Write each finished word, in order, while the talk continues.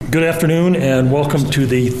Good afternoon and welcome to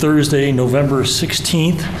the Thursday, November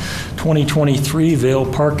 16th, 2023 Vail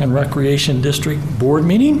Park and Recreation District Board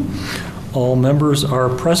Meeting. All members are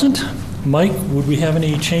present. Mike, would we have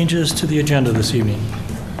any changes to the agenda this evening?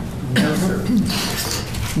 No, sir.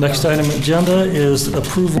 Next item on the agenda is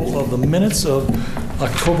approval of the minutes of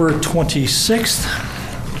October 26th.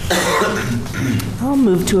 I'll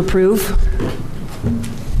move to approve.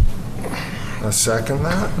 I second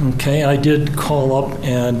that. Okay, I did call up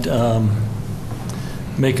and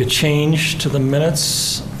make a change to the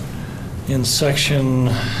minutes in section,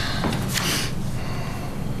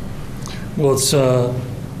 well, it's 12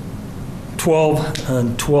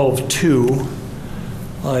 and 12.2.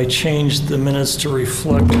 I changed the minutes to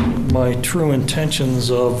reflect my true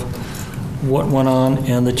intentions of what went on,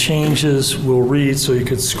 and the changes will read, so you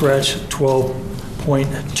could scratch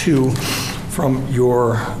 12.2 from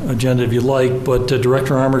your agenda if you like, but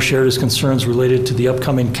Director Armour shared his concerns related to the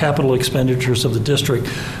upcoming capital expenditures of the district,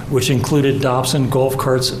 which included Dobson, golf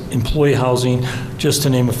carts, employee housing, just to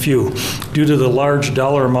name a few. Due to the large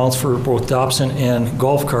dollar amounts for both Dobson and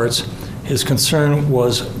golf carts, his concern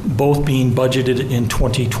was both being budgeted in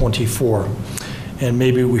 2024. And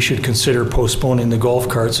maybe we should consider postponing the golf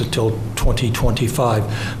carts until 2025.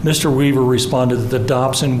 Mr. Weaver responded that the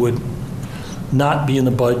Dobson would not be in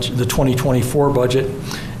the budget, the 2024 budget,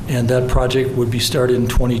 and that project would be started in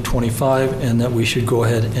 2025, and that we should go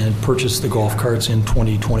ahead and purchase the golf carts in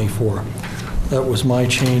 2024. That was my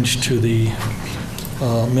change to the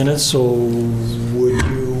minutes, so would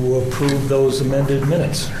you approve those amended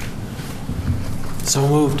minutes? So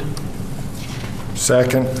moved.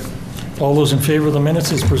 Second. All those in favor of the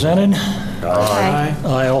minutes as presented? Aye.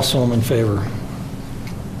 I also am in favor.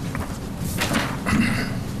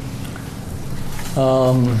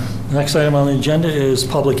 Next item on the agenda is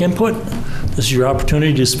public input. This is your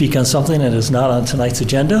opportunity to speak on something that is not on tonight's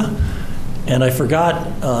agenda. And I forgot,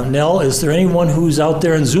 Nell, is there anyone who's out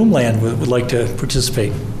there in Zoom land would like to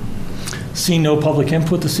participate? Seeing no public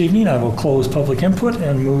input this evening, I will close public input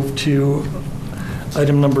and move to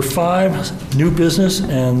item number 5, new business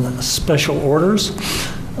and special orders.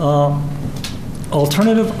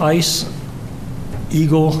 Alternative ice,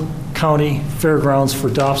 Eagle County Fairgrounds for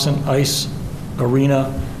Dobson Ice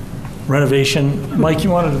Arena renovation. Mike, you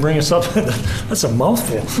wanted to bring us up? That's a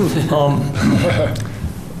mouthful.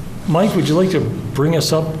 Mike, would you like to bring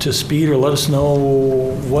us up to speed or let us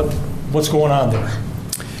know what's going on there?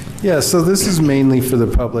 Yeah, so this is mainly for the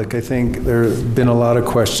public. I think there have been a lot of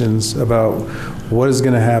questions about what is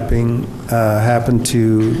going to happen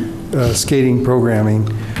to skating programming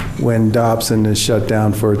when Dobson is shut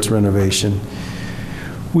down for its renovation.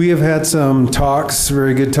 We have had some talks,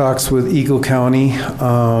 very good talks with Eagle County.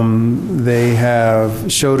 They have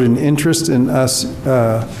showed an interest in us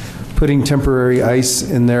putting temporary ice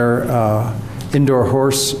in their indoor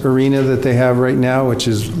horse arena that they have right now, which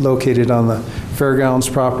is located on the Fairgrounds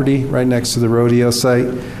property right next to the rodeo site.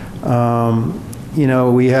 You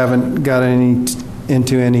know, we haven't got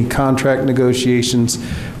into any contract negotiations,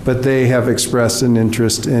 but they have expressed an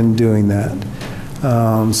interest in doing that.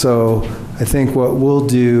 So I think what we'll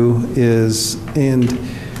do is, and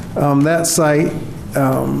that site,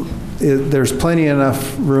 there's plenty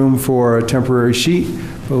enough room for a temporary sheet,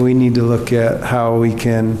 but we need to look at how we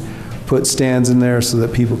can put stands in there so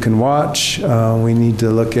that people can watch. We need to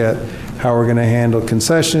look at how we're going to handle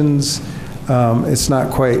concessions. It's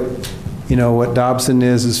not quite, you know, what Dobson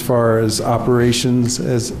is as far as operations,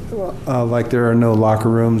 as like there are no locker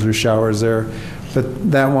rooms or showers there.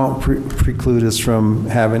 But that won't preclude us from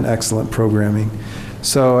having excellent programming.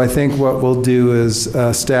 So I think what we'll do is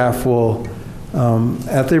staff will,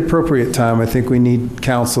 at the appropriate time, I think we need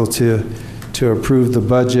council to approve the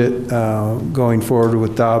budget going forward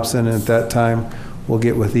with Dobson. And at that time, we'll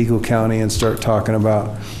get with Eagle County and start talking about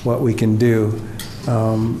what we can do.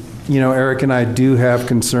 You know, Eric and I do have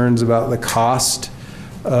concerns about the cost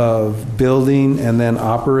of building and then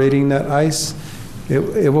operating that ice.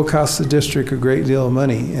 It will cost the district a great deal of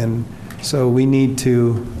money, and so we need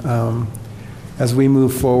to, as we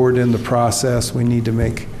move forward in the process, we need to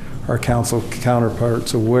make our council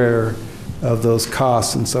counterparts aware of those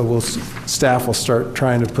costs, and so staff will start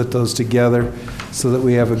trying to put those together so that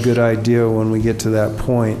we have a good idea when we get to that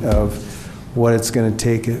point of what it's going to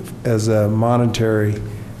take as a monetary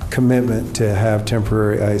commitment to have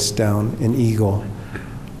temporary ice down in Eagle.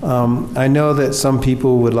 I know that some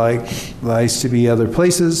people would like the ice to be other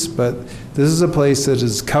places, but this is a place that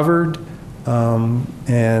is covered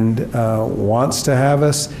and wants to have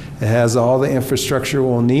us. It has all the infrastructure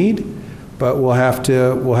we'll need, but we'll have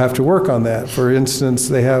to work on that. For instance,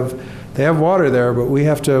 they have they have water there, but we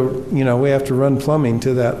have to, we have to run plumbing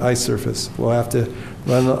to that ice surface. We'll have to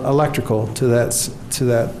run electrical to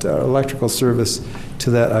that electrical service to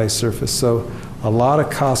that ice surface. So a lot of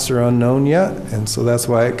costs are unknown yet, and so that's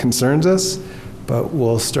why it concerns us, but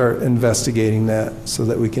we'll start investigating that so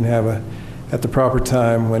that we can have at the proper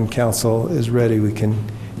time when council is ready, we can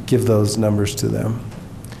give those numbers to them.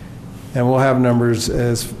 And we'll have numbers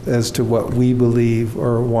as to what we believe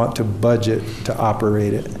or want to budget to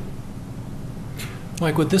operate it.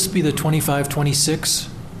 Mike, would this be the 25-26?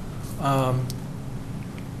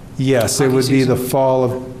 Yes, it hockey would be the season?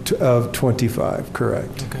 fall of 25,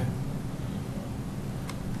 correct. Okay.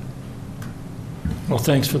 Well,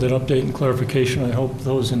 thanks for that update and clarification. I hope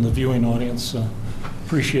those in the viewing audience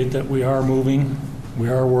appreciate that we are moving, we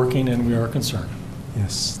are working, and we are concerned.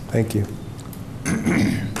 Yes, thank you.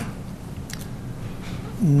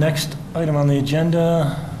 Next item on the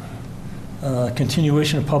agenda,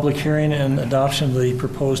 continuation of public hearing and adoption of the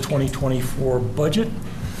proposed 2024 budget.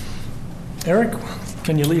 Eric,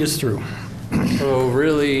 can you lead us through? So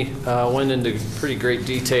really went into pretty great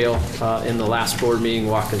detail in the last board meeting,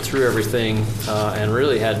 walking through everything, and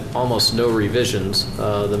really had almost no revisions.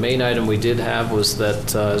 The main item we did have was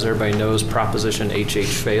that, as everybody knows, Proposition HH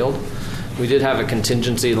failed. We did have a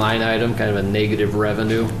contingency line item, kind of a negative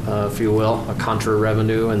revenue, if you will, a contra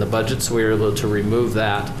revenue in the budget, so we were able to remove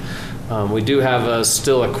that. We do have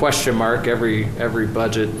still a question mark. Every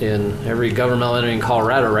budget in every governmental entity in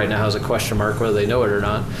Colorado right now has a question mark, whether they know it or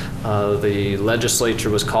not. The legislature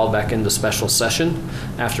was called back into special session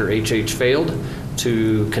after HH failed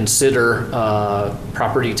to consider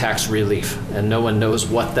property tax relief, and no one knows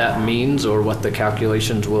what that means or what the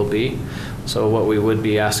calculations will be. So what we would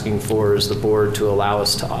be asking for is the board to allow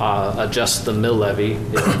us to adjust the mill levy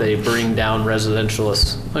if they bring down residential.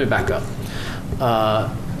 Let me back up.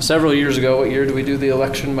 Several years ago, what year did we do the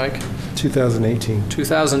election, Mike? 2018.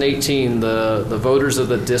 2018, the voters of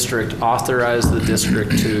the district authorized the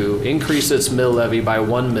district to increase its mill levy by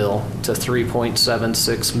 1 mill to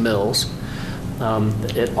 3.76 mills.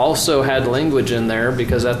 It also had language in there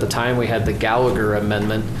because at the time we had the Gallagher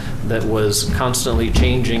Amendment that was constantly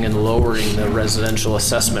changing and lowering the residential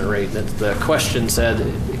assessment rate. The question said,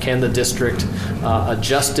 can the district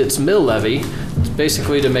adjust its mill levy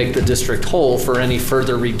basically to make the district whole for any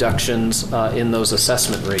further reductions in those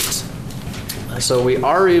assessment rates? So we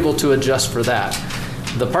are able to adjust for that.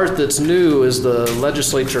 The part that's new is the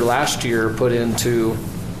legislature last year put into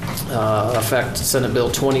effect Senate Bill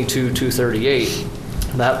 22-238.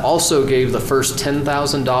 That also gave the first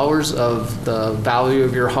 $10,000 of the value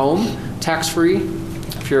of your home tax-free.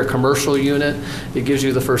 If you're a commercial unit, it gives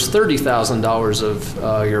you the first $30,000 of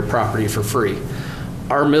your property for free.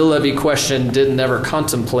 Our mill levy question didn't ever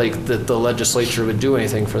contemplate that the legislature would do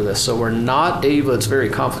anything for this. So we're not able, it's very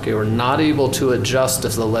complicated, we're not able to adjust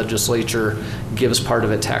if the legislature gives part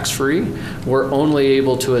of it tax-free. We're only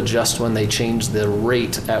able to adjust when they change the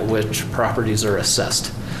rate at which properties are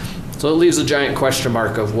assessed. So it leaves a giant question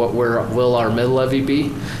mark of what will our mill levy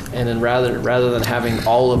be, and then rather than having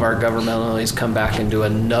all of our governmental entities come back and do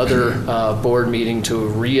another board meeting to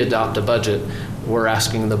re-adopt a budget, we're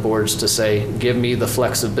asking the boards to say, give me the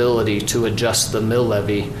flexibility to adjust the mill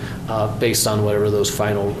levy based on whatever those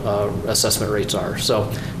final assessment rates are.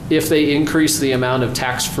 So if they increase the amount of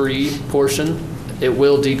tax-free portion, it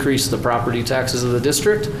will decrease the property taxes of the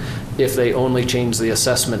district. If they only change the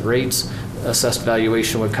assessment rates, assessed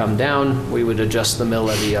valuation would come down, we would adjust the mill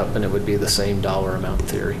levy up, and it would be the same dollar amount in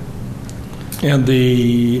theory. And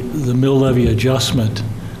the mill levy adjustment,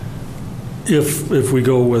 if we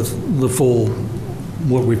go with the full,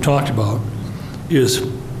 what we've talked about, is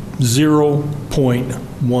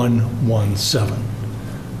 0.117.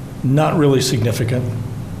 Not really significant,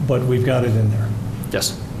 but we've got it in there.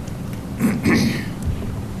 Yes.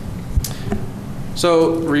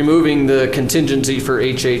 So removing the contingency for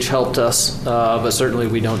HH helped us, but certainly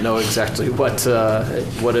we don't know exactly what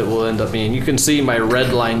it will end up being. You can see my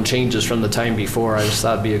red line changes from the time before. I just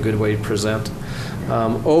thought it'd be a good way to present.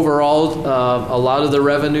 Overall, a lot of the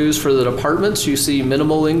revenues for the departments, you see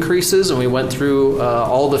minimal increases, and we went through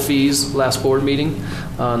all the fees last board meeting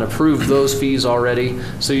and approved those fees already.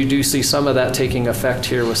 So you do see some of that taking effect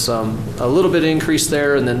here with a little bit of increase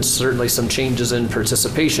there, and then certainly some changes in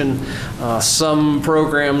participation. Some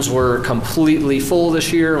programs were completely full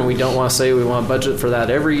this year, and we don't want to say we want to budget for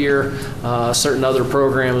that every year. Certain other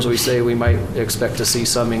programs, we say we might expect to see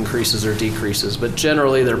some increases or decreases, but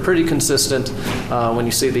generally they're pretty consistent. When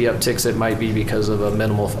you see the upticks, it might be because of a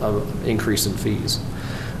minimal increase in fees.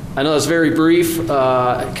 I know that's very brief.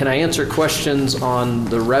 Can I answer questions on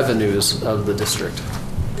the revenues of the district?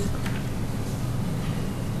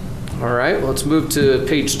 All right, let's move to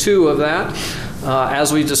page 2 of that.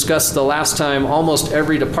 As we discussed the last time, almost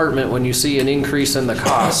every department, when you see an increase in the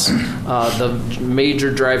costs, the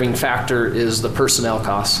major driving factor is the personnel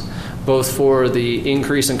costs, both for the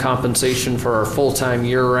increase in compensation for our full-time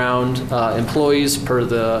year-round employees per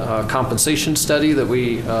the compensation study that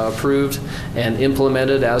we approved and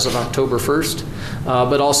implemented as of October 1st,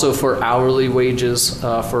 but also for hourly wages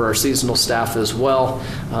for our seasonal staff as well.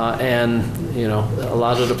 And, you know, a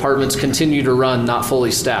lot of departments continue to run not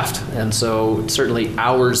fully staffed. And so certainly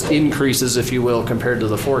hours increases, if you will, compared to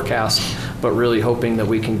the forecast, but really hoping that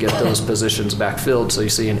we can get those positions backfilled. So you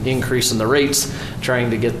see an increase in the rates,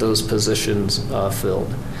 trying to get those positions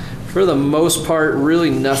filled. For the most part, really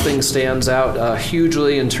nothing stands out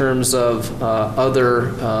hugely in terms of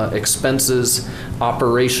other expenses,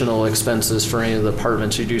 operational expenses for any of the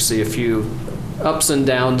departments. You do see a few ups and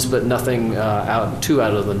downs, but nothing too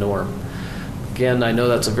out of the norm. Again, I know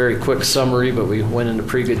that's a very quick summary, but we went into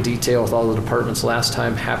pretty good detail with all the departments last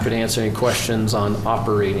time. Happy to answer any questions on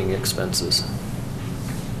operating expenses.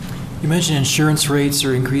 You mentioned insurance rates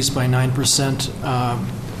are increased by 9%.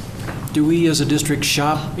 Do we as a district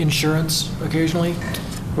shop insurance occasionally?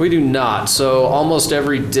 We do not. So almost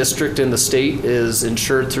every district in the state is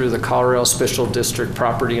insured through the Colorado Special District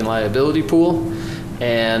Property and Liability Pool.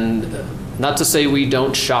 And not to say we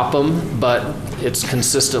don't shop them, but it's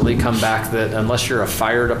consistently come back that unless you're a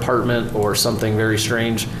fire department or something very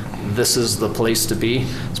strange, this is the place to be.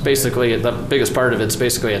 It's basically, the biggest part of it's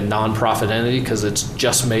basically a nonprofit entity because it's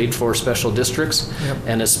just made for special districts. Yep.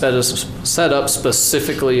 And it's set up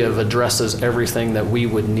specifically of addresses everything that we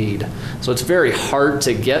would need. So it's very hard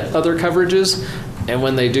to get other coverages. And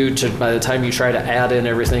when they do, by the time you try to add in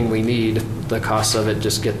everything we need, the costs of it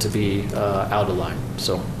just get to be out of line.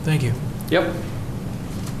 So, Thank you. yep.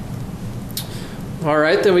 All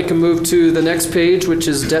right, then we can move to the next page, which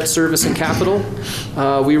is debt service and capital.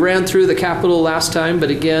 We ran through the capital last time,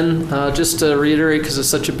 but again, just to reiterate, because it's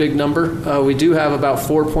such a big number, we do have about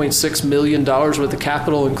 $4.6 million worth of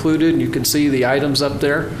capital included, and you can see the items up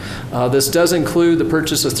there. This does include the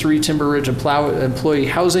purchase of 3 Timber Ridge employee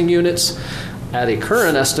housing units at a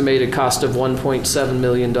current estimated cost of $1.7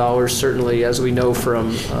 million. Certainly, as we know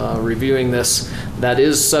from reviewing this, that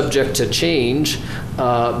is subject to change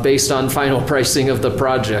based on final pricing of the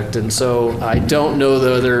project. And so I don't know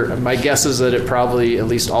whether, my guess is that it probably, at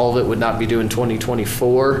least all of it would not be due in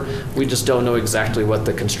 2024. We just don't know exactly what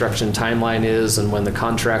the construction timeline is and when the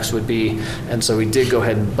contracts would be. And so we did go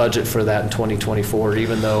ahead and budget for that in 2024,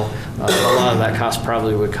 even though a lot of that cost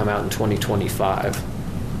probably would come out in 2025.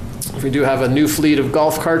 We do have a new fleet of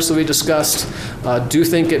golf carts that we discussed. Do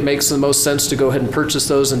think it makes the most sense to go ahead and purchase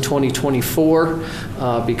those in 2024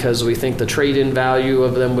 because we think the trade-in value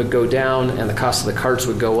of them would go down and the cost of the carts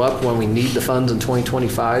would go up when we need the funds in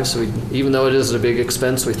 2025. So even though it is a big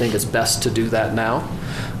expense, we think it's best to do that now.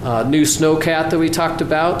 New snowcat that we talked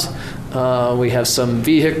about. We have some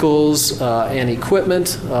vehicles and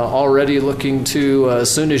equipment already looking to, as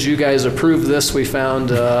soon as you guys approve this, we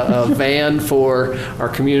found a van for our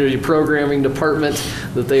community programming department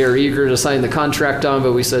that they are eager to sign the contract on,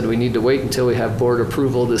 but we said we need to wait until we have board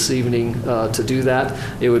approval this evening to do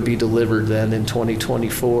that. It would be delivered then in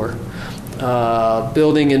 2024.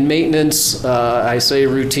 Building and maintenance, I say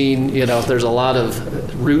routine, you know, there's a lot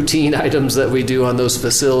of routine items that we do on those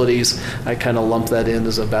facilities. I kind of lump that in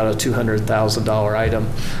as about a $200,000 item.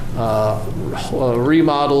 A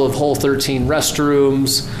remodel of whole 13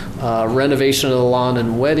 restrooms, renovation of the lawn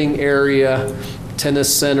and wedding area,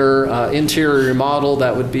 tennis center, interior remodel.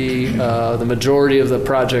 That would be the majority of the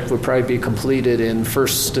project would probably be completed in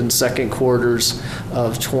first and second quarters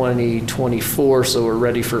of 2024, so we're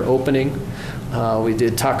ready for opening. We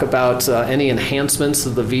did talk about any enhancements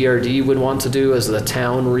that the VRD would want to do as the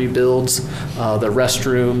town rebuilds the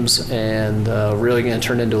restrooms, and really going to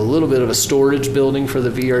turn into a little bit of a storage building for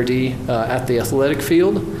the VRD at the athletic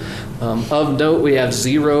field. Of note, we have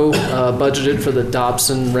zero budgeted for the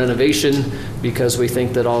Dobson renovation because we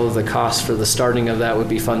think that all of the costs for the starting of that would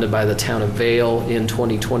be funded by the town of Vail in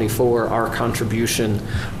 2024. Our contribution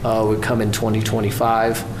would come in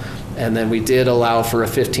 2025. And then we did allow for a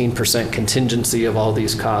 15% contingency of all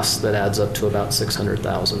these costs that adds up to about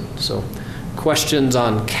 $600,000. So questions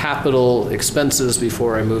on capital expenses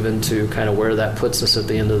before I move into kind of where that puts us at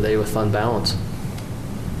the end of the day with fund balance.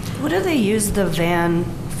 What do they use the van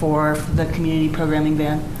for, the community programming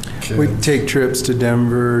van? We take trips to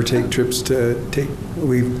Denver,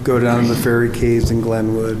 we go down to the Ferry Caves in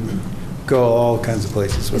Glenwood, go all kinds of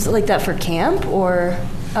places with Is it like that for camp or?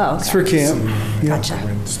 Oh, okay. It's for camp. Yeah.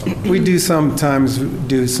 Gotcha. We do sometimes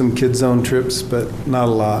do some kid zone trips, but not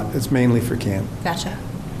a lot. It's mainly for camp. Gotcha.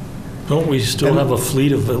 Don't we still have a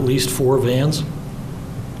fleet of at least 4 vans?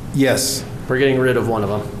 Yes. We're getting rid of one of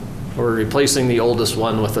them. We're replacing the oldest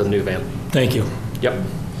one with a new van. Thank you. Yep.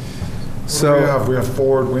 So we have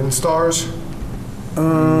Ford Windstars.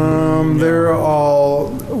 They're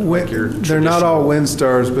all, your they're not all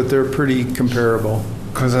Windstars, but they're pretty comparable.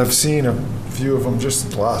 Because I've seen a few of them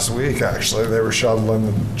just last week, actually. They were shuttling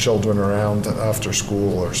the children around after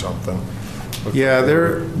school or something. Yeah,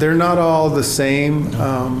 they're not all the same,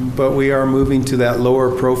 but we are moving to that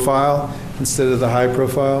lower profile instead of the high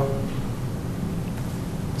profile.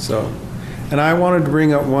 So, and I wanted to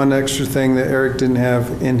bring up one extra thing that Eric didn't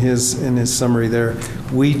have in his summary there.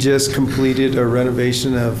 We just completed a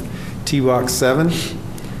renovation of T-Box 7.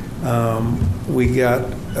 We got,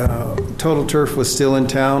 Total Turf was still in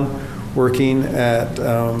town working at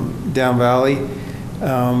Down Valley.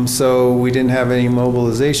 So we didn't have any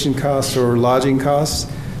mobilization costs or lodging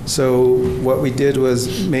costs. So what we did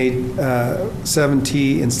was made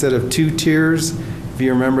 7T instead of 2 tiers. If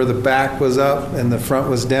you remember, the back was up and the front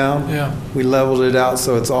was down. Yeah. We leveled it out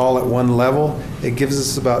so it's all at one level. It gives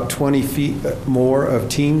us about 20 feet more of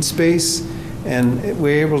teen space, and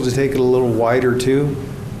we're able to take it a little wider too.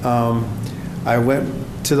 I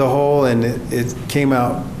went to the hole and it came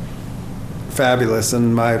out fabulous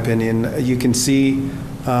in my opinion. You can see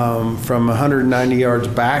from 190 yards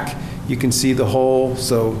back, you can see the hole.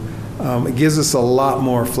 So it gives us a lot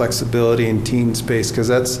more flexibility in teen space, because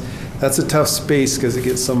that's a tough space because it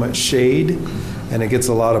gets so much shade and it gets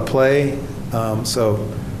a lot of play. So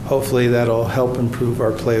hopefully that'll help improve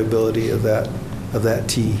our playability of that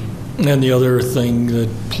tee. And the other thing that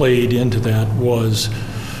played into that was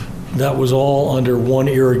all under one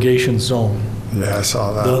irrigation zone. Yeah, I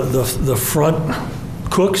saw that. The front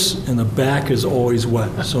cooks and the back is always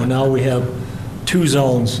wet. So now we have 2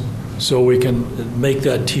 zones, so we can make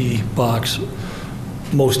that tee box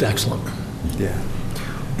most excellent. Yeah.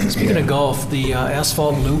 Speaking of golf, the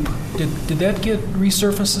asphalt loop, did that get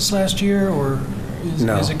resurfaced this last year, or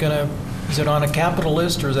No. is it on a capital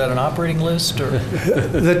list, or is that an operating list, or?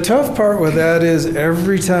 The tough part with that is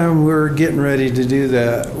every time we're getting ready to do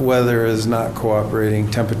that, weather is not cooperating.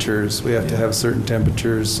 Temperatures, we have to have certain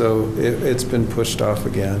temperatures, so it's been pushed off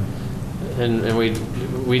again. And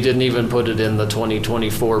we didn't even put it in the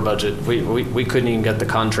 2024 budget. We couldn't even get the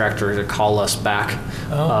contractor to call us back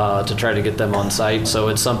to try to get them on site. So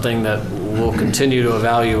it's something that we'll continue to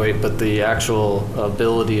evaluate, but the actual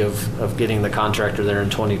ability of getting the contractor there in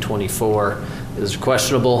 2024 is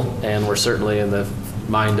questionable, and we're certainly in the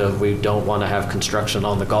mind of we don't want to have construction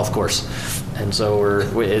on the golf course. And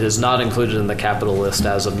so it is not included in the capital list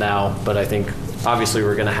as of now, but I think obviously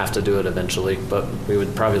we're going to have to do it eventually, but we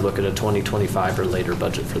would probably look at a 2025 or later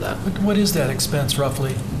budget for that. What is that expense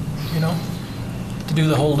roughly, to do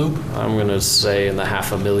the whole loop? I'm going to say in the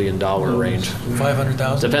 $500,000 range.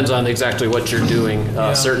 500,000? Depends on exactly what you're doing.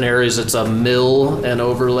 Certain areas it's a mill and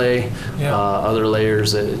overlay. Yeah. Other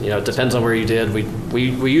layers, it depends on where you did.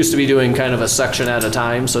 We used to be doing kind of a section at a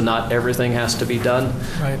time, so not everything has to be done.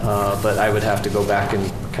 Right. But I would have to go back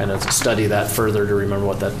and kind of study that further to remember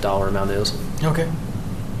what that dollar amount is. Okay.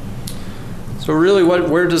 So really,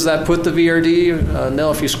 where does that put the VRD?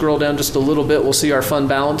 Nell, if you scroll down just a little bit, we'll see our fund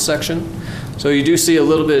balance section. So you do see a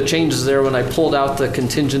little bit of changes there. When I pulled out the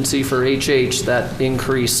contingency for HH, that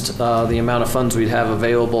increased the amount of funds we'd have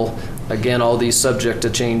available. Again, all these subject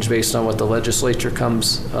to change based on what the legislature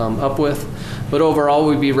comes up with. But overall,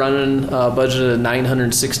 we'd be running a budget at a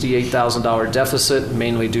 $968,000 deficit,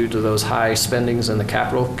 mainly due to those high spendings in the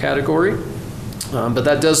capital category. But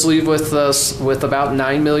that does leave us with about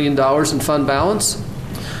 $9 million in fund balance.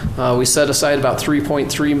 We set aside about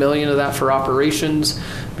 $3.3 million of that for operations,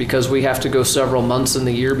 because we have to go several months in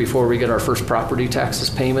the year before we get our first property taxes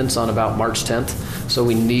payments on about March 10th. So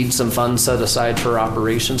we need some funds set aside for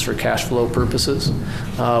operations for cash flow purposes.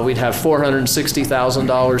 We'd have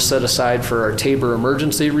 $460,000 set aside for our Tabor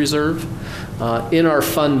emergency reserve. In our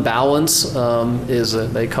fund balance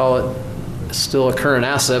they call it still a current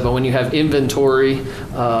asset, but when you have inventory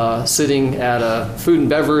sitting at a food and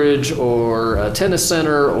beverage or a tennis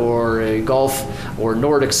center or a golf or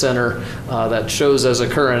Nordic center, that shows as a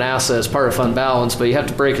current asset as part of fund balance, but you have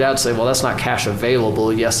to break it out and say, well, that's not cash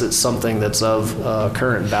available. Yes, it's something that's of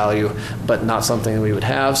current value, but not something that we would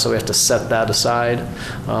have, so we have to set that aside.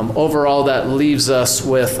 Overall, that leaves us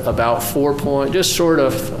with about just short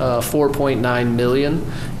of $4.9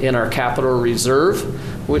 million in our capital reserve,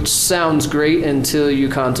 which sounds great until you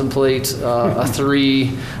contemplate a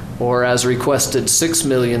 3 or as requested, $6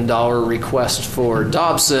 million request for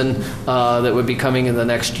Dobson that would be coming in the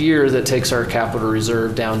next year that takes our capital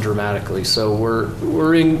reserve down dramatically. So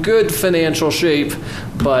we're in good financial shape,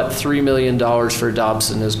 but $3 million for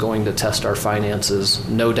Dobson is going to test our finances,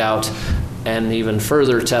 no doubt, and even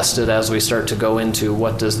further tested as we start to go into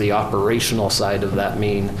what does the operational side of that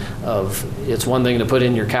mean. It's one thing to put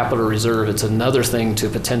in your capital reserve, it's another thing to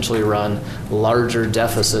potentially run larger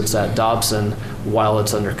deficits at Dobson while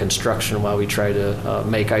it's under construction, while we try to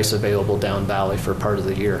make ice available down valley for part of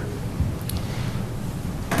the year.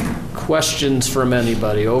 Questions from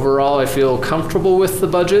anybody? Overall, I feel comfortable with the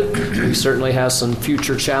budget. We certainly have some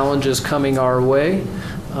future challenges coming our way.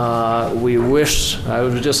 I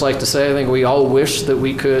would just like to say, I think we all wish that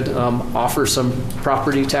we could offer some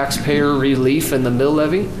property taxpayer relief in the mill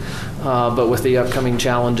levy, but with the upcoming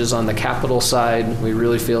challenges on the capital side, we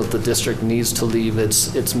really feel that the district needs to leave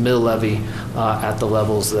its mill levy at the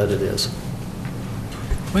levels that it is.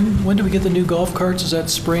 When do we get the new golf carts? Is that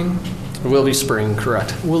spring? It will be spring,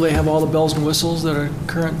 correct. Will they have all the bells and whistles that are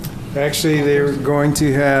current? Actually, they're going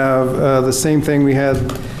to have the same thing we had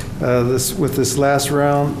with this last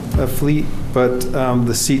round of fleet, but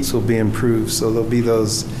the seats will be improved. So there'll be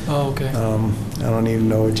those, Oh, okay. I don't even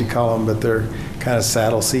know what you call them, but they're kind of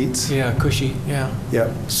saddle seats. Yeah, cushy, yeah.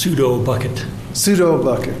 Yep. Pseudo bucket. Pseudo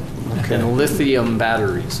bucket. Okay. And lithium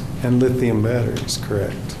batteries. And lithium batteries,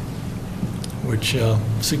 correct. Which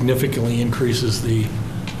significantly increases the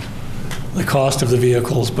cost of the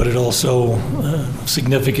vehicles, but it also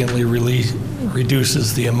significantly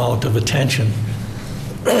reduces the amount of attention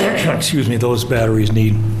excuse me, those batteries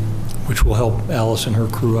need, which will help Alice and her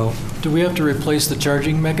crew out. Do we have to replace the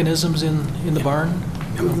charging mechanisms in the barn?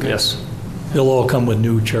 Okay. Yes. They'll all come with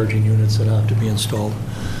new charging units that have to be installed.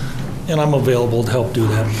 And I'm available to help do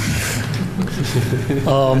that.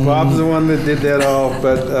 Bob's the one that did that all,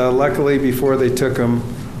 but luckily before they took them,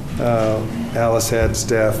 Alice had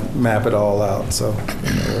staff map it all out, so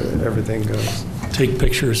everything goes. Take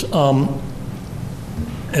pictures.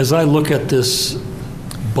 As I look at this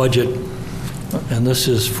budget, and this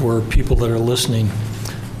is for people that are listening,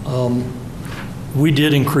 we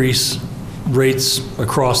did increase rates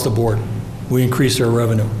across the board. We increased our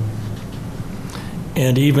revenue.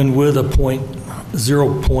 And even with a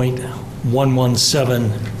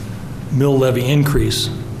 0.117 mill levy increase,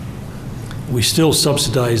 we still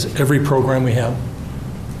subsidize every program we have,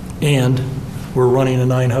 and we're running a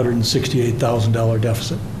 $968,000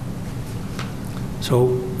 deficit. So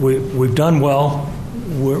we've done well.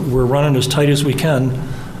 We're running as tight as we can,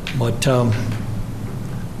 but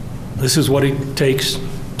this is what it takes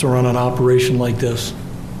to run an operation like this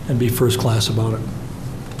and be first class about it.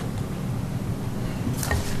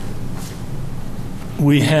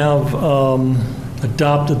 We have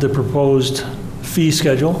adopted the proposed fee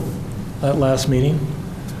schedule at last meeting.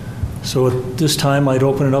 So at this time, I'd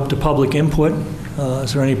open it up to public input.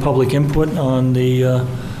 Is there any public input on the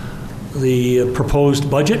proposed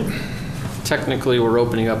budget? Technically, we're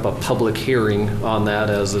opening up a public hearing on that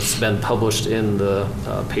as it's been published in the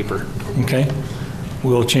paper. Okay.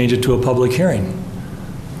 We'll change it to a public hearing.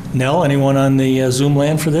 Nell, anyone on the Zoom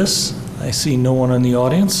land for this? I see no one in the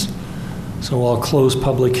audience. So I'll close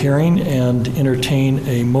public hearing and entertain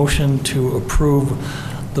a motion to approve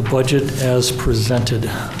the budget as presented.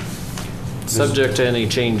 Subject to any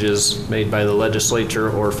changes made by the legislature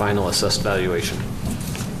or final assessed valuation.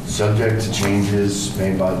 Subject to changes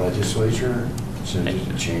made by legislature,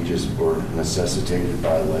 changes or necessitated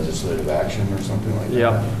by legislative action or something like that?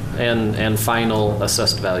 Yep, and final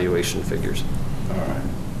assessed valuation figures. All right.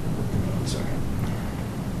 1 second.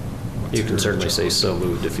 You can certainly say so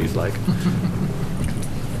moved if you'd like. I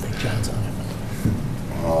think John's on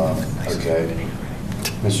it. Okay.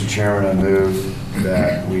 Mr. Chairman, I move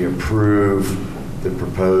that we approve the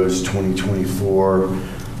proposed 2024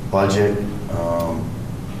 budget,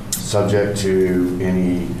 subject to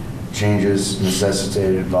any changes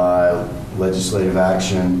necessitated by legislative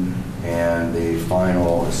action and the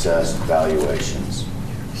final assessed valuations.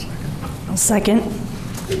 I'll second.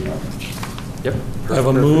 Good enough. Yep. I have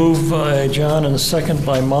a move by John and a second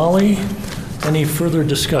by Molly. Any further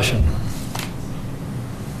discussion?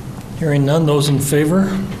 Hearing none, those in favor?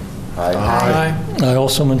 Aye. I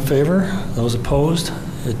also am in favor. Those opposed?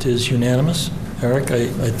 It is unanimous. Eric, I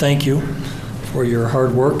thank you for your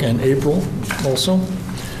hard work, and April also.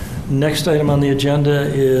 Next item on the agenda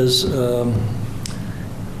is, do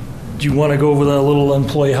you want to go over the little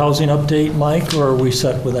employee housing update, Mike, or are we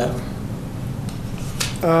set with that?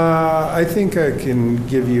 I think I can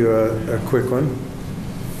give you a quick one.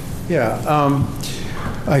 Yeah.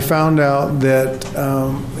 I found out that,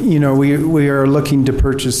 we are looking to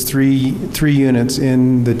purchase three units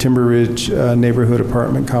in the Timber Ridge neighborhood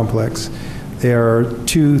apartment complex. There are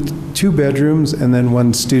two bedrooms and then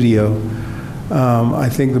one studio. I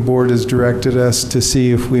think the board has directed us to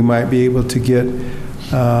see if we might be able to get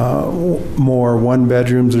more one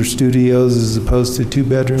bedrooms or studios as opposed to two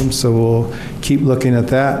bedrooms, so we'll keep looking at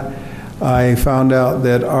that. I found out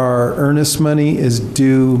that our earnest money is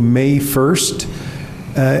due May 1st,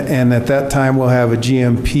 and at that time we'll have a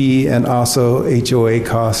GMP and also HOA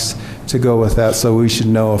costs to go with that, so we should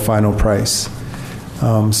know a final price.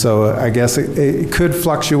 So I guess it could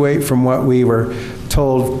fluctuate from what we were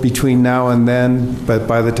told between now and then, but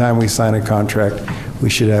by the time we sign a contract, we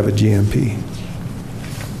should have a GMP.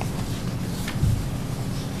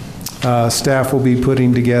 Staff will be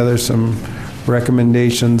putting together some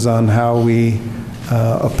recommendations on how we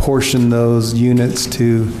apportion those units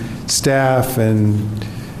to staff and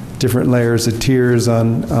different layers of tiers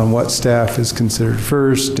on what staff is considered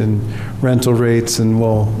first and rental rates, and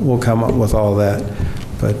we'll come up with all that.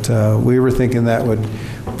 But we were thinking that would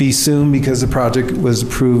be soon because the project was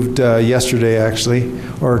approved yesterday, actually,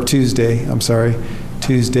 or Tuesday, I'm sorry,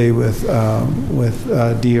 Tuesday with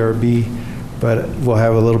DRB. But we'll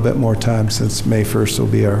have a little bit more time since May 1st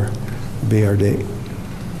will be our date.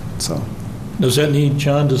 So, Does that need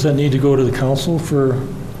to go to the council for?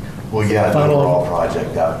 Well, yeah, the final overall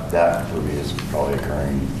project, that for me is probably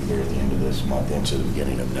occurring either at the end of this month into the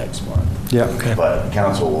beginning of next month. yeah. Okay. But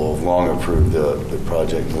council will have long approved the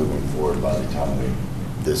project moving forward by the time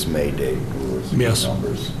this May date, we'll see Yes. the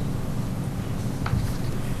numbers.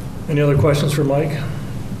 Any other questions for Mike?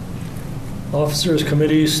 Officers,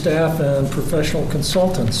 committees, staff, and professional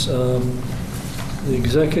consultants. The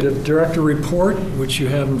executive director report, which you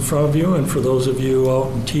have in front of you, and for those of you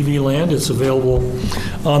out in TV land, it's available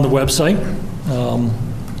on the website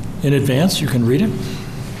in advance. You can read it,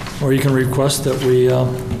 or you can request that we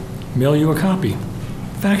mail you a copy,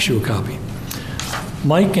 fax you a copy.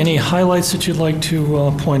 Mike, any highlights that you'd like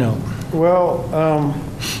to point out? Well,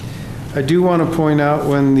 I do want to point out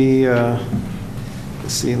when the,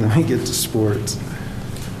 let's see, let me get to sports.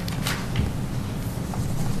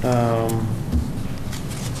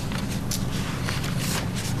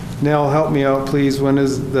 Nell, help me out, please. When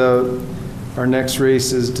is our next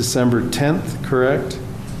race is December 10th, correct?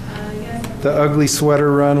 Yes. The Ugly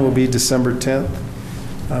Sweater Run will be December 10th.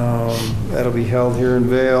 That'll be held here in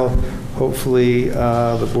Vail. Hopefully,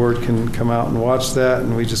 the board can come out and watch that,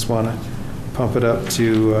 and we just want to pump it up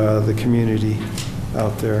to the community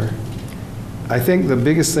out there. I think the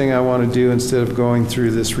biggest thing I want to do instead of going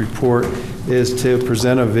through this report is to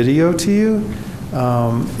present a video to you.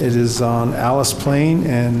 It is on Alice Plain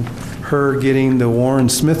and her getting the Warren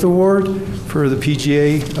Smith Award for the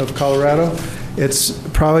PGA of Colorado. It's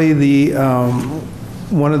probably the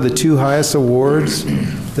one of the two highest awards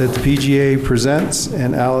that the PGA presents,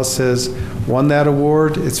 and Alice has won that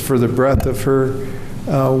award. It's for the breadth of her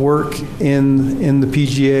work in the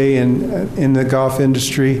PGA and in the golf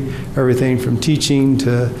industry, everything from teaching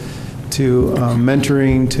to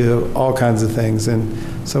mentoring to all kinds of things. And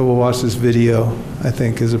so we'll watch this video, I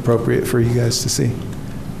think is appropriate for you guys to see.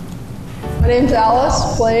 My name's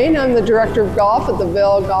Alice Plain. I'm the director of golf at the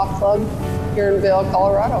Vail Golf Club here in Vail,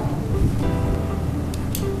 Colorado.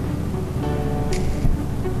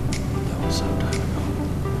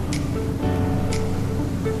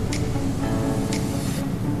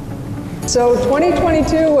 So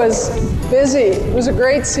 2022 was busy. It was a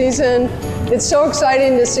great season. It's so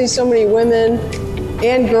exciting to see so many women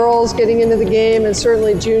and girls getting into the game, and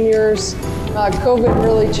certainly juniors. COVID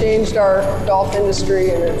really changed our golf industry,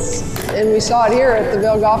 and we saw it here at the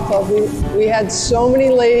Vail Golf Club. We had so many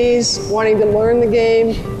ladies wanting to learn the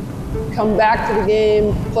game, come back to the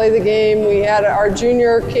game, play the game. We had our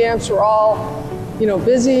junior camps were all,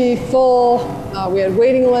 busy, full. We had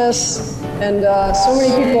waiting lists, and so many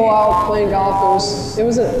people out playing golf. It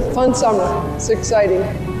was a fun summer. It's exciting.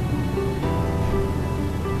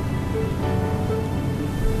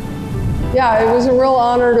 Yeah, it was a real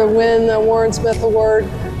honor to win the Warren Smith Award.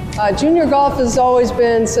 Junior golf has always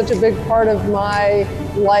been such a big part of my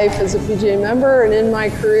life as a PGA member and in my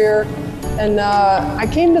career. And I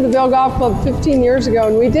came to the Vail Golf Club 15 years ago,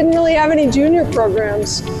 and we didn't really have any junior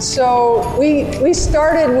programs. So we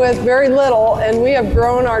started with very little, and we have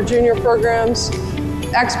grown our junior programs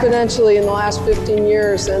exponentially in the last 15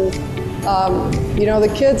 years. And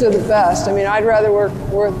the kids are the best. I mean, I'd rather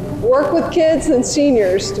work with kids than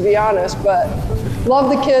seniors, to be honest, but love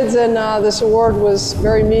the kids, and this award was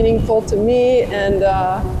very meaningful to me and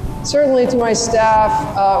certainly to my staff.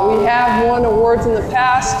 We have won awards in the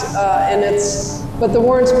past, and But the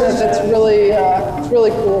Warren Smith, it's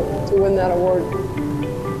really cool to win that award.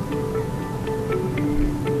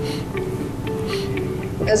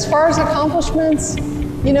 As far as accomplishments,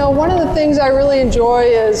 you know, one of the things I really enjoy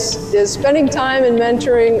is spending time and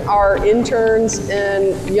mentoring our interns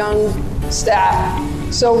and young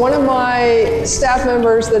staff. So one of my staff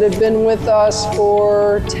members that had been with us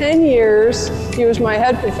for 10 years, he was my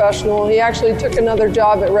head professional. He actually took another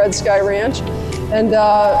job at Red Sky Ranch. And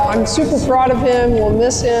I'm super proud of him. We'll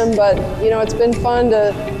miss him, but you know, it's been fun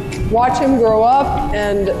to watch him grow up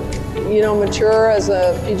and you know, mature as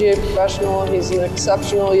a PGA professional. He's an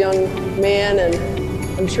exceptional young man, and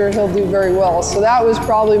I'm sure he'll do very well. So that was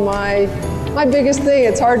probably my biggest thing.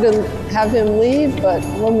 It's hard to have him leave, but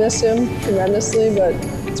we'll miss him tremendously, but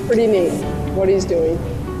it's pretty neat what he's doing.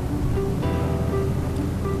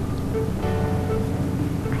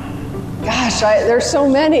 Gosh, there's so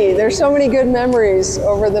many good memories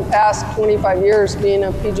over the past 25 years being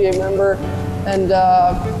a PGA member. And,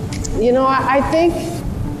 you know, I think,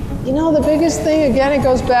 you know, the biggest thing, again, it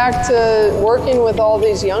goes back to working with all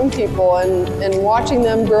these young people and watching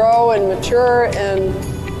them grow and mature and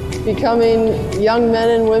becoming young men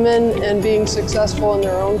and women and being successful in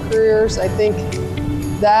their own careers. I think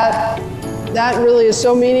that really is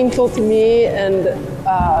so meaningful to me, and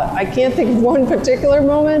I can't think of one particular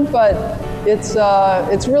moment, but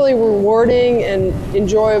it's really rewarding and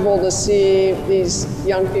enjoyable to see these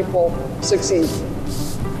young people succeed.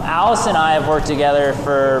 Alice and I have worked together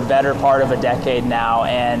for better part of a decade now,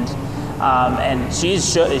 and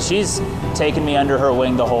she's taken me under her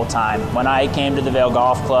wing the whole time. When I came to the Vail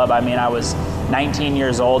Golf Club, I mean, I was 19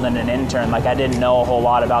 years old and an intern. Like, I didn't know a whole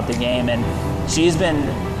lot about the game, and she's been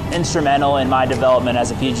instrumental in my development as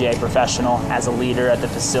a PGA professional, as a leader at the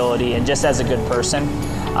facility, and just as a good person.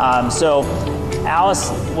 So Alice,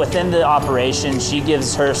 within the operation, she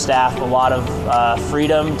gives her staff a lot of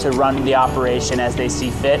freedom to run the operation as they see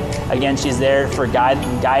fit. Again, she's there for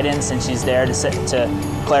guidance, and she's there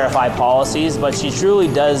to clarify policies, but she truly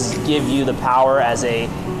does give you the power as a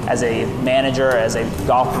manager, as a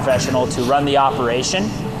golf professional, to run the operation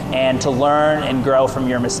and to learn and grow from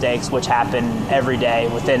your mistakes, which happen every day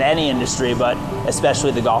within any industry, but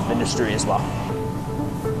especially the golf industry as well.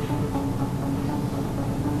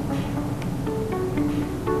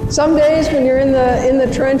 Some days when you're in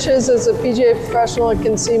the trenches as a PGA professional, it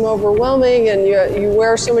can seem overwhelming, and you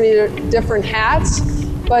wear so many different hats.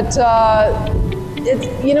 But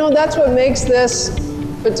you know, that's what makes this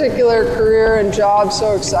particular career and job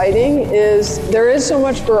so exciting. Is there is so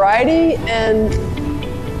much variety, and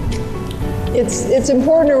it's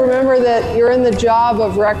important to remember that you're in the job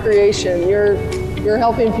of recreation. You're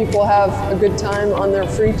helping people have a good time on their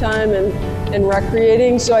free time and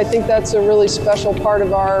recreating. So I think that's a really special part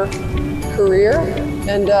of our career.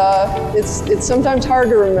 And it's sometimes hard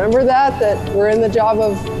to remember that we're in the job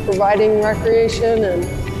of providing recreation and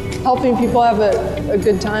helping people have a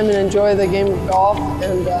good time and enjoy the game of golf.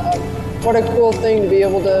 And what a cool thing to be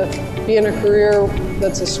able to be in a career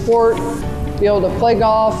that's a sport, be able to play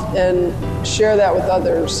golf and share that with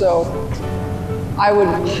others. So I would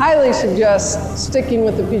highly suggest sticking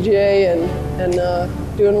with the PGA and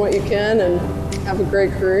doing what you can and have a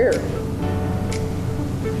great career.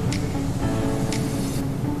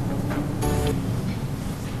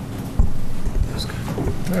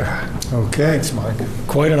 Okay. Thanks, Mike.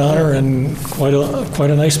 Quite an honor and quite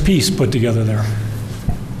a nice piece put together there.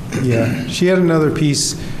 Yeah, she had another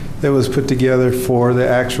piece that was put together for the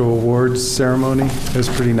actual awards ceremony. It was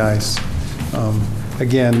pretty nice.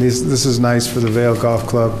 Again, this is nice for the Vail Golf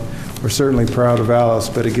Club. We're certainly proud of Alice,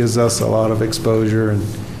 but it gives us a lot of exposure.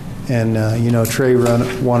 And you know, Trey won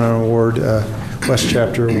an award, West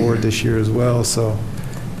Chapter Award this year as well. So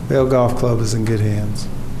Vail Golf Club is in good hands.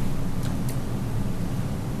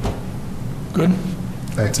 Good.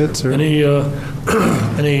 That's it, sir.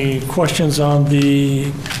 Any questions on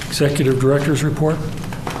the Executive Director's report?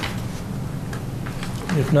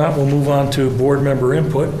 If not, we'll move on to board member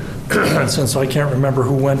input. Since I can't remember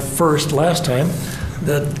who went first last time,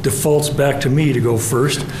 that defaults back to me to go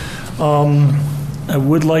first. I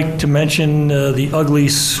would like to mention the Ugly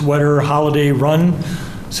Sweater Holiday Run,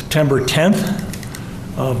 September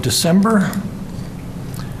 10th of December.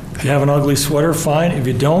 If you have an ugly sweater, fine. If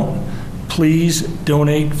you don't, please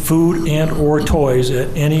donate food and or toys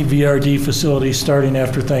at any VRD facility starting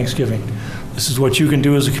after Thanksgiving. This is what you can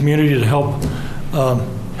do as a community to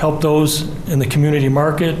help those in the community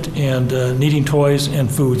market and needing toys and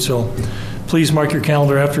food. So please mark your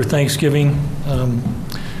calendar after Thanksgiving.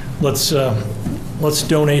 Let's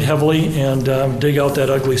donate heavily and dig out that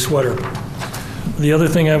ugly sweater. The other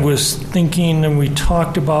thing I was thinking and we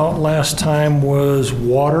talked about last time was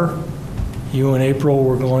water. You and April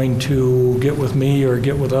were going to get with me or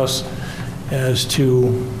get with us as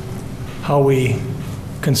to how we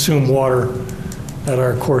consume water at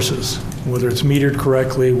our courses, whether it's metered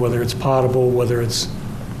correctly, whether it's potable, whether it's...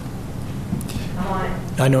 I'm on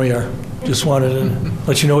it. I know you are. Just wanted to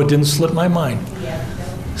let you know it didn't slip my mind.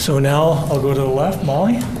 So now I'll go to the left.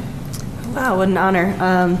 Molly? Wow, what an honor.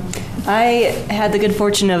 I had the good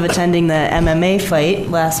fortune of attending the MMA fight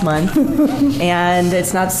last month, and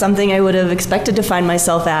it's not something I would have expected to find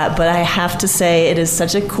myself at, but I have to say it is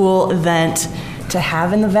such a cool event to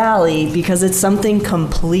have in the Valley because it's something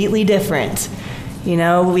completely different. You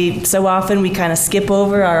know, so often we kind of skip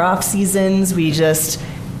over our off seasons, we just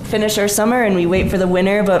finish our summer and we wait for the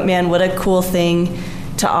winter, but man, what a cool thing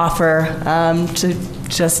to offer to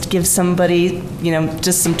just give somebody, you know,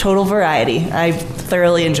 just some total variety. I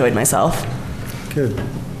thoroughly enjoyed myself. Good.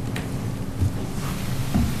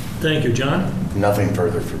 Thank you. John? Nothing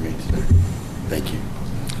further for me today. Thank you.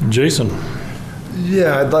 Jason?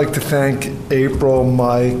 Yeah, I'd like to thank April,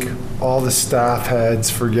 Mike, all the staff heads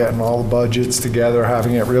for getting all the budgets together,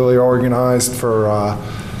 having it really organized for,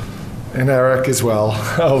 and Eric as well,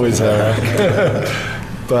 always Eric.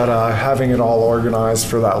 But having it all organized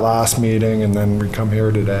for that last meeting, and then we come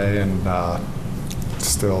here today, and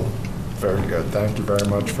still very good. Thank you very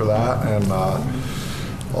much for that. And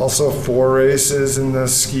also 4 races in the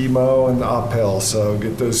ski-mo and the uphill, so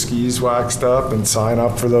get those skis waxed up and sign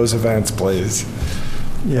up for those events, please.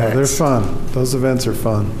 Yeah, Thanks. they're fun. Those events are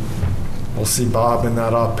fun. We'll see Bob in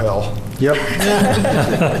that uphill. Yep.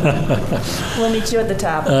 We'll meet you at the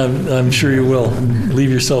top. I'm sure you will.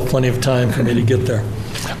 Leave yourself plenty of time for me to get there.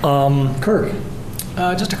 Kirk?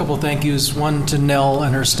 Just a couple of thank yous. One to Nell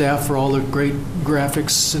and her staff for all the great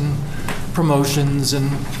graphics and promotions and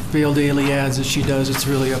Vail Daily ads that she does. It's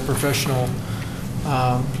really a professional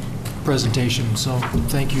presentation. So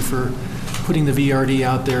thank you for putting the VRD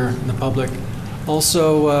out there in the public.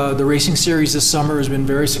 Also, the racing series this summer has been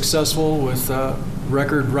very successful with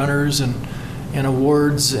record runners and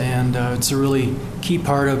awards, and it's a really key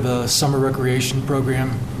part of the summer recreation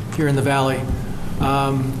program here in the Valley.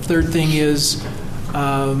 Third thing is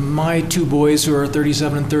my 2 boys, who are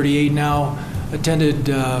 37 and 38 now, attended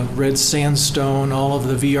Red Sandstone, all of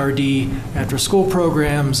the VRD after-school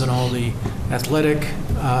programs and all the athletic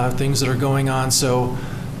things that are going on. So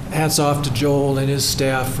hats off to Joel and his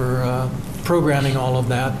staff for programming all of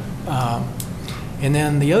that. And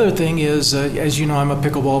then the other thing is, as you know, I'm a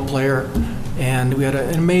pickleball player, and we had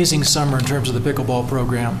an amazing summer in terms of the pickleball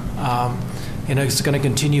program. And it's going to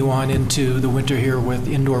continue on into the winter here with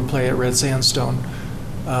indoor play at Red Sandstone.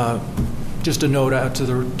 Just a note out to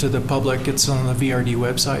the public, it's on the VRD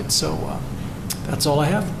website. So that's all I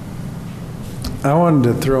have. I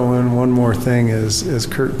wanted to throw in one more thing, as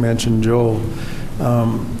Kirk mentioned, Joel.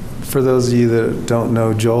 For those of you that don't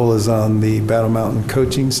know, Joel is on the Battle Mountain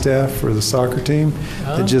coaching staff for the soccer team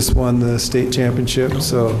that just won the state championship.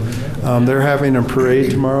 So they're having a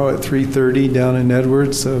parade tomorrow at 3:30 down in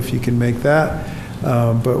Edwards, so if you can make that.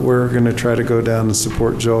 But we're going to try to go down and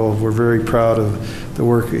support Joel. We're very proud of the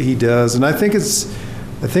work that he does. And I think it's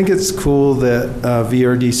cool that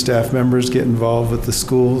VRD staff members get involved with the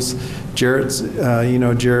schools. Jared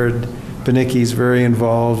Benicki's very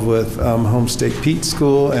involved with Home State Pete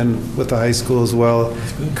School and with the high school as well,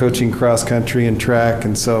 coaching cross country and track.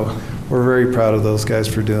 And so we're very proud of those guys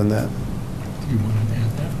for doing that. Do you want to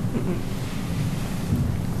add that?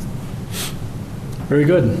 Very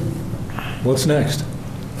good. What's next?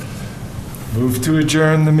 Move to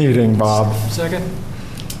adjourn the meeting, Bob. Second?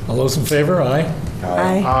 All those in favor? Aye.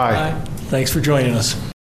 Aye. Aye. Thanks for joining us.